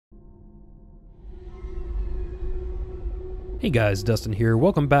Hey guys, Dustin here.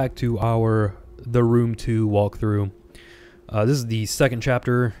 Welcome back to our The Room 2 walkthrough. This is the second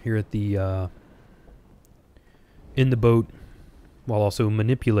chapter here at the in the boat, while also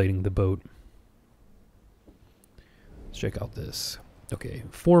manipulating the boat. Let's check out this. Okay,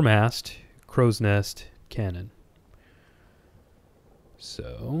 foremast, crow's nest, cannon.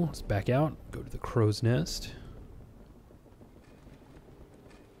 So let's back out, go to the crow's nest.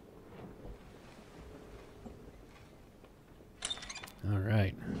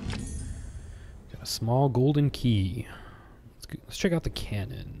 Alright. Got a small golden key. Let's check out the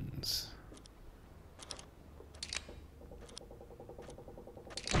cannons.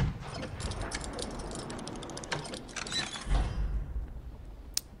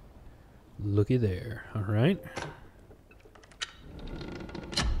 Looky there. Alright.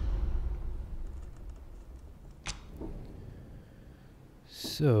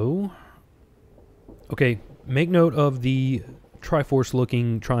 So, okay, make note of the Triforce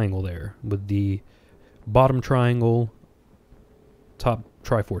looking triangle there with the bottom triangle, top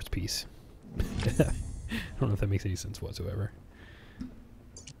Triforce piece. I don't know if that makes any sense whatsoever.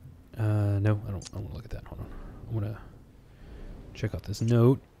 No, I don't want to look at that. Hold on. I want to check out this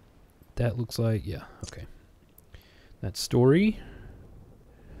note. That looks like, yeah, okay. That story.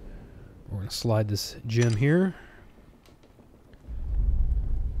 We're going to slide this gem here.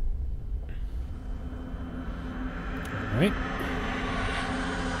 All right.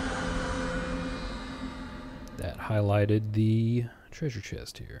 That highlighted the treasure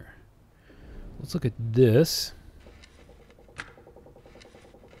chest here. Let's look at this.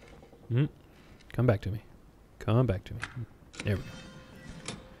 Come back to me. Come back to me. There we go.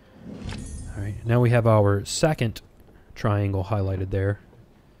 Alright, now we have our second triangle highlighted there.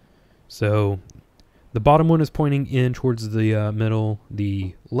 So the bottom one is pointing in towards the middle.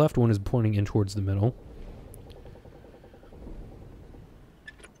 The left one is pointing in towards the middle.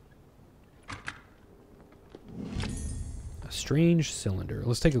 Strange cylinder.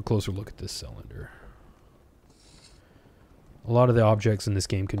 Let's take a closer look at this cylinder. A lot of the objects in this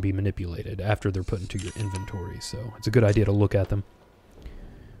game can be manipulated after they're put into your inventory, so it's a good idea to look at them.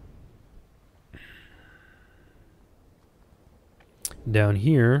 Down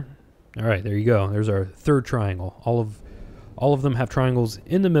here, alright, there you go. There's our third triangle. All of them have triangles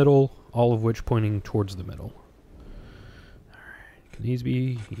in the middle, all of which pointing towards the middle. Alright, can these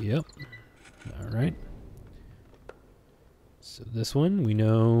be? Yep. Alright. So this one, we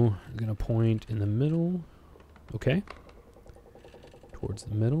know, we're going to point in the middle. Okay. Towards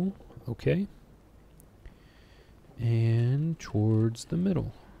the middle. Okay. And towards the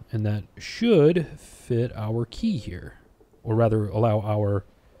middle. And that should fit our key here. Or rather, allow our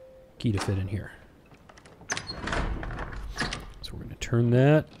key to fit in here. So we're going to turn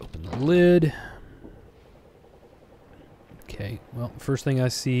that, open the lid. Okay, well, first thing I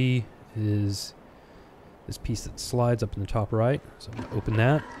see is this piece that slides up in the top right. So I'm going to open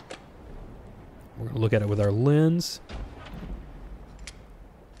that. We're going to look at it with our lens. I'm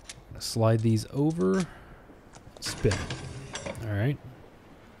going to slide these over. Spin. Alright.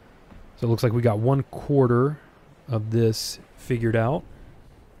 So it looks like we got 1/4 of this figured out.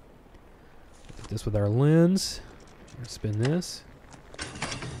 Look at this with our lens. I'm going to spin this.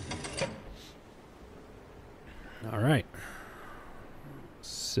 Alright.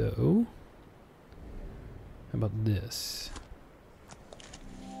 So how about this?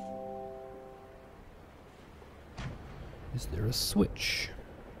 Is there a switch?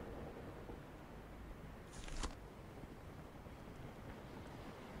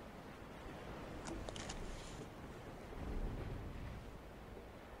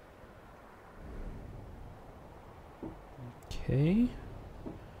 Okay.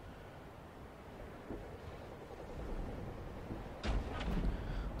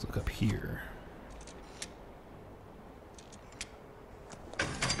 Let's look up here.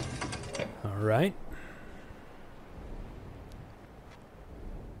 All right.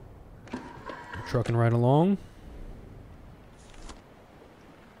 We're trucking right along.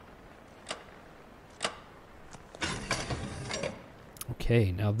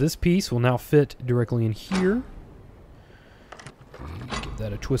 Okay, now this piece will now fit directly in here. Give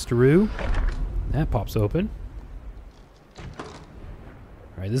that a twistaroo. That pops open. All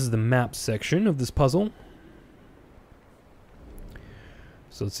right, this is the map section of this puzzle.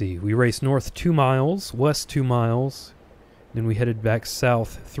 So let's see, we raced north 2 miles, west 2 miles, then we headed back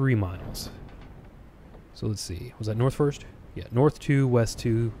south 3 miles. So let's see, was that north first? Yeah, north 2, west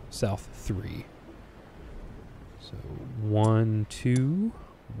 2, south 3. So 1, 2,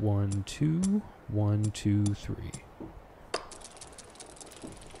 1, 2, 1, 2, 3.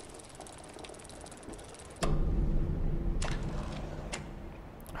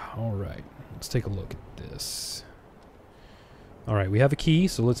 Let's take a look at this. Alright, we have a key,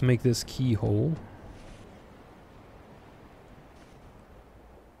 so let's make this keyhole.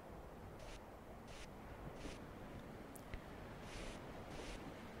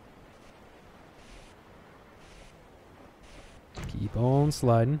 Keep on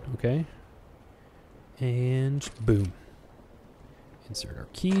sliding, okay. And boom. Insert our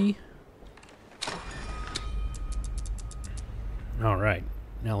key. Alright,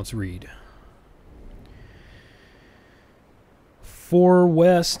 now let's read. 4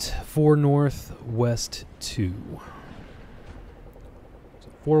 west, 4 north, west 2. So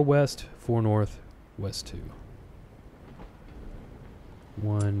 4 west, 4 north, west 2.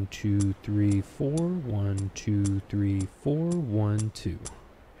 1, 2, 3, 4. 1, 2, 3, 4. 1, 2.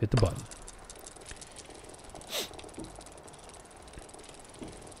 Hit the button.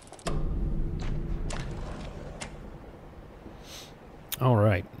 All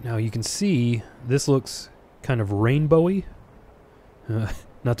right, now you can see this looks kind of rainbowy.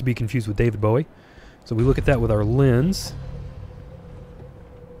 Not to be confused with David Bowie. So we look at that with our lens.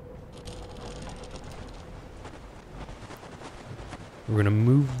 We're going to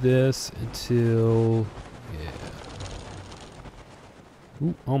move this until... Yeah.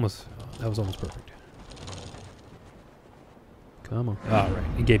 Ooh, almost. Oh, that was almost perfect. Come on. All right,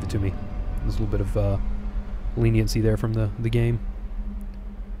 he gave it to me. There's a little bit of leniency there from the game.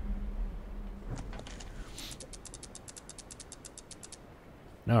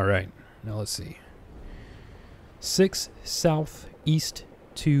 All right, now let's see. 6 south, east,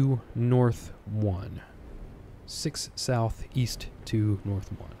 2 north, 1. 6 south, east, 2 north,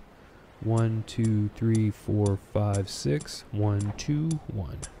 1. 1, 2, 3, 4, 5, 6. 1, 2,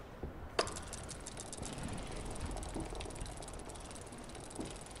 1.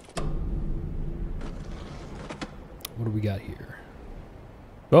 What do we got here?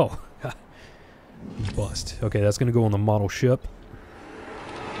 Oh, bust. Okay, that's going to go on the model ship.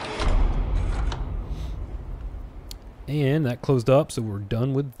 And that closed up, so we're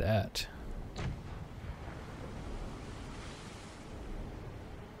done with that.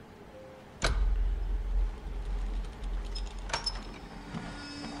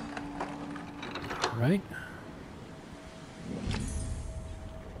 All right.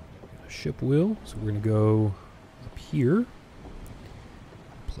 Ship wheel, so we're going to go up here.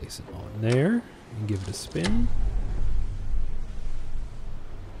 Place it on there and give it a spin.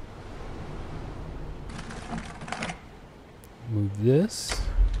 Move this.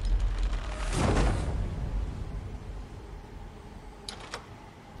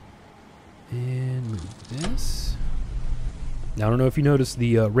 And move this. Now, I don't know if you noticed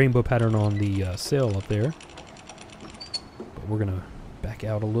the rainbow pattern on the sail up there. But we're going to back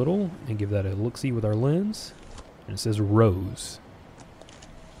out a little and give that a look-see with our lens. And it says rose.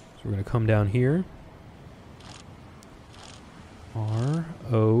 So we're going to come down here.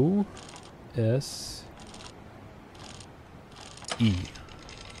 R-O-S-E.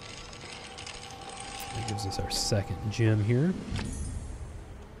 That gives us our second gem here.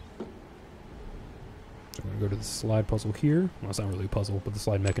 So I'm going to go to the slide puzzle here. Well, it's not really a puzzle, but the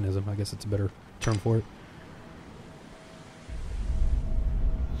slide mechanism. I guess it's a better term for it.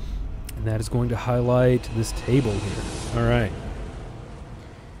 And that is going to highlight this table here. All right.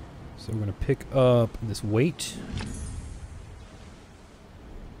 So we're going to pick up this weight.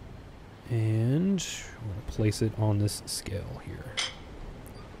 And we're going to place it on this scale here.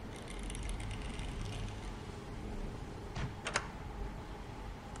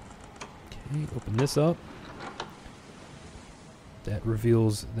 Okay, open this up. That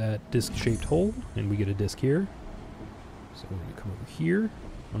reveals that disc-shaped hole, and we get a disc here. So we're going to come over here.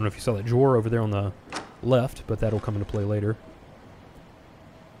 I don't know if you saw that drawer over there on the left, but that'll come into play later.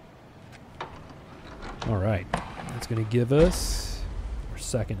 All right, that's going to give us our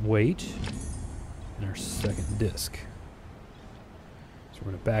second weight and our second disc. So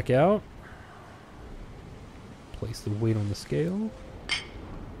we're going to back out, place the weight on the scale.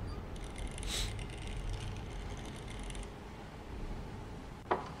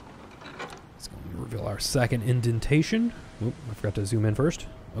 It's going to reveal our second indentation. Oop, I forgot to zoom in first.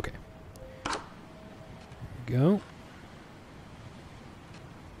 Okay. There we go.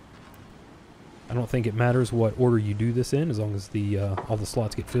 I don't think it matters what order you do this in, as long as the all the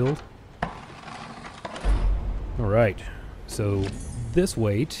slots get filled. All right. So this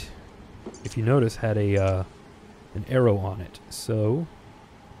weight, if you notice, had a an arrow on it. So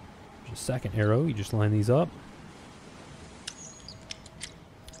there's a second arrow. You just line these up.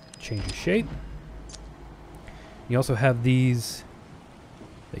 Change the shape. You also have these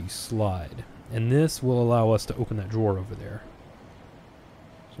that you slide, and this will allow us to open that drawer over there.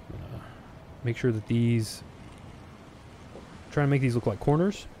 So we're gonna make sure that these... Try to make these look like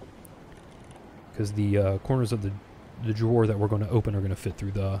corners. Because the corners of the drawer that we're going to open are going to fit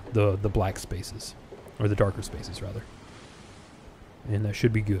through the black spaces. Or the darker spaces, rather. And that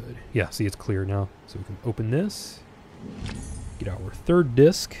should be good. Yeah, see, it's clear now. So we can open this. Get our third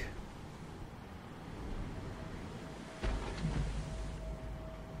disc.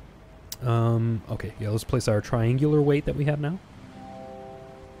 Okay, yeah, let's place our triangular weight that we have now.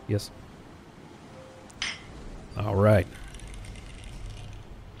 Yes. Alright.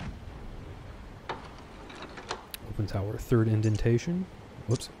 Opens our third indentation.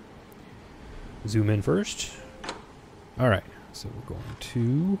 Whoops. Zoom in first. Alright, so we're going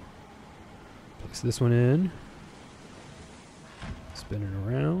to place this one in. Spin it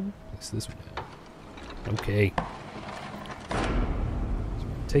around. Place this one in. Okay. So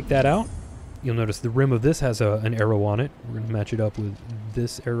take that out. You'll notice the rim of this has an arrow on it. We're going to match it up with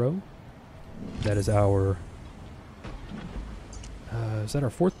this arrow. That is our... is that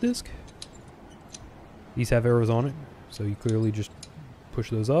our fourth disc? These have arrows on it, so you clearly just push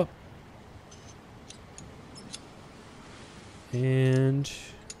those up. And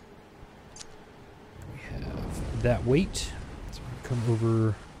we have that weight. So we're going to come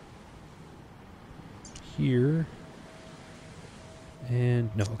over here.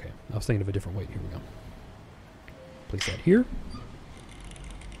 And no, okay. I was thinking of a different weight. Here we go. Place that here.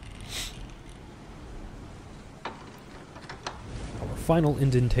 Our final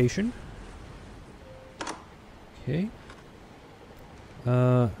indentation. Okay.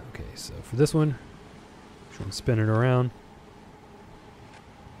 Okay, so for this one, just want to spin it around.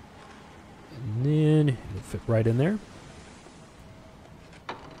 And then it'll fit right in there.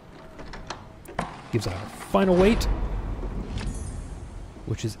 Gives our final weight,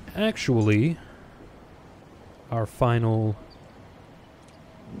 which is actually our final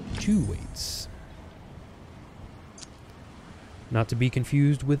 2 weights. Not to be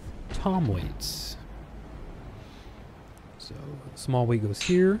confused with tom weights. So, small weight goes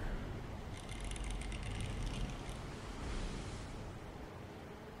here.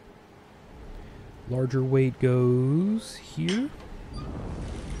 Larger weight goes here.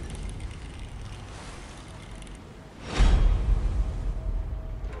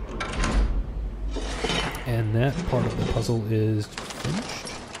 And that part of the puzzle is finished.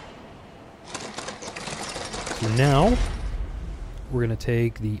 So now, we're going to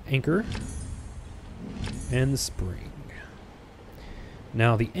take the anchor and the spring.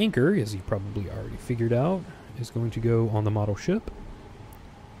 Now the anchor, as you probably already figured out, is going to go on the model ship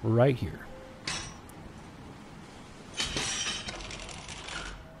right here.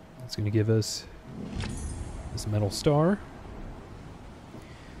 It's going to give us this metal star.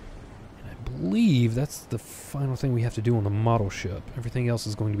 I believe that's the final thing we have to do on the model ship. Everything else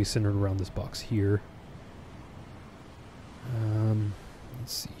is going to be centered around this box here.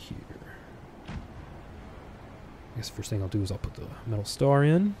 Let's see here. I guess the first thing I'll do is I'll put the metal star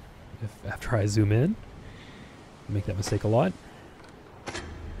in after I zoom in. I make that mistake a lot. Okay,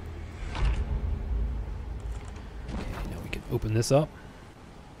 now we can open this up.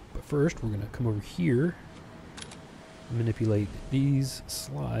 But first, we're going to come over here and manipulate these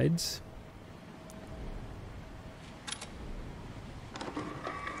slides.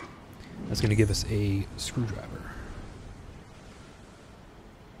 That's going to give us a screwdriver.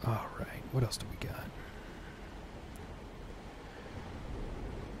 Alright, what else do we got?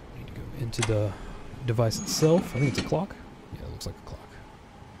 We need to go into the device itself. I think it's a clock. Yeah, it looks like a clock.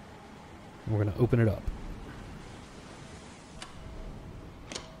 And we're going to open it up.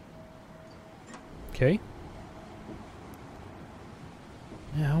 Okay.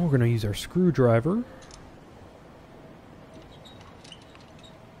 Now we're going to use our screwdriver.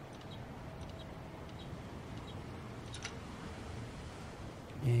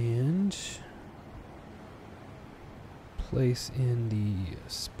 And place in the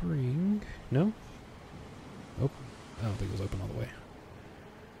spring. No? Oh, I don't think it was open all the way.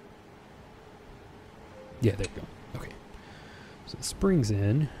 Yeah, there you go. Okay. So the spring's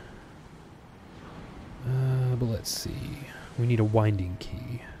in. But let's see. We need a winding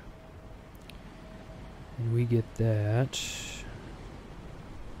key. And we get that.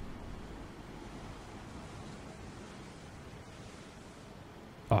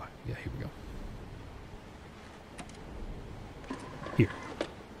 Ah, yeah, here we go. Here.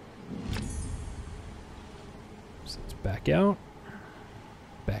 So let's back out.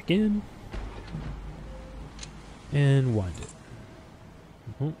 Back in. And wind it.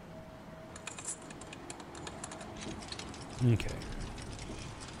 Okay.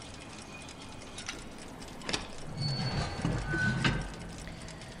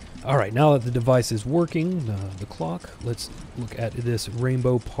 Alright, now that the device is working, the clock, let's look at this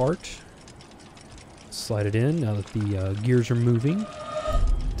rainbow part. Slide it in now that the gears are moving.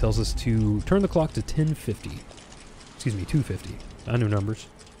 It tells us to turn the clock to 10:50. Excuse me, 2:50. I know numbers.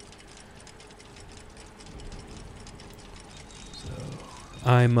 So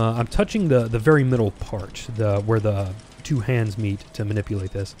I'm touching the very middle part, where the two hands meet to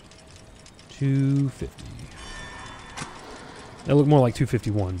manipulate this. 250. That looked more like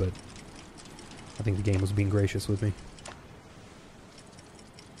 251, but I think the game was being gracious with me.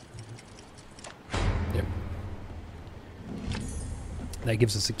 There. That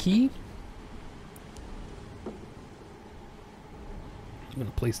gives us a key. I'm going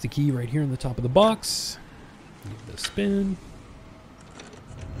to place the key right here in the top of the box. Give it a spin.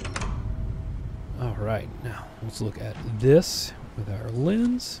 Alright, now let's look at this with our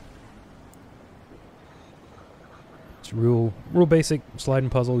lens. It's real basic sliding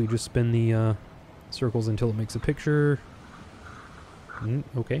puzzle. You just spin the circles until it makes a picture.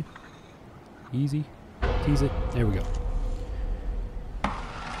 Okay. Easy. Tease it. There we go.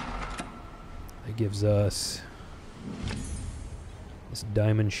 That gives us this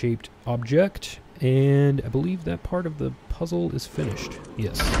diamond-shaped object, and I believe that part of the puzzle is finished.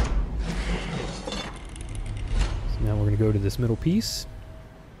 Yes. So now we're going to go to this middle piece.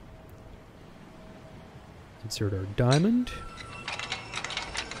 Insert our diamond.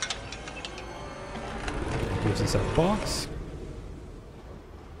 That gives us our box.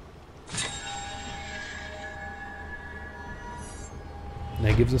 And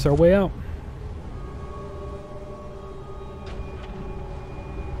that gives us our way out.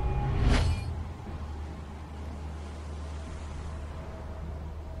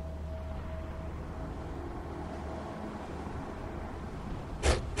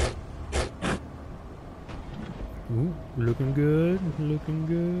 Ooh, looking good, looking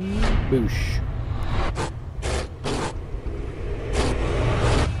good. Boosh.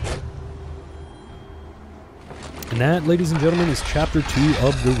 And that, ladies and gentlemen, is Chapter 2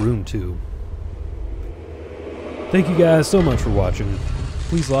 of The Room 2. Thank you guys so much for watching.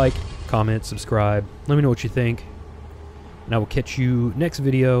 Please like, comment, subscribe. Let me know what you think. And I will catch you next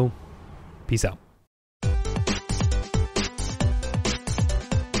video. Peace out.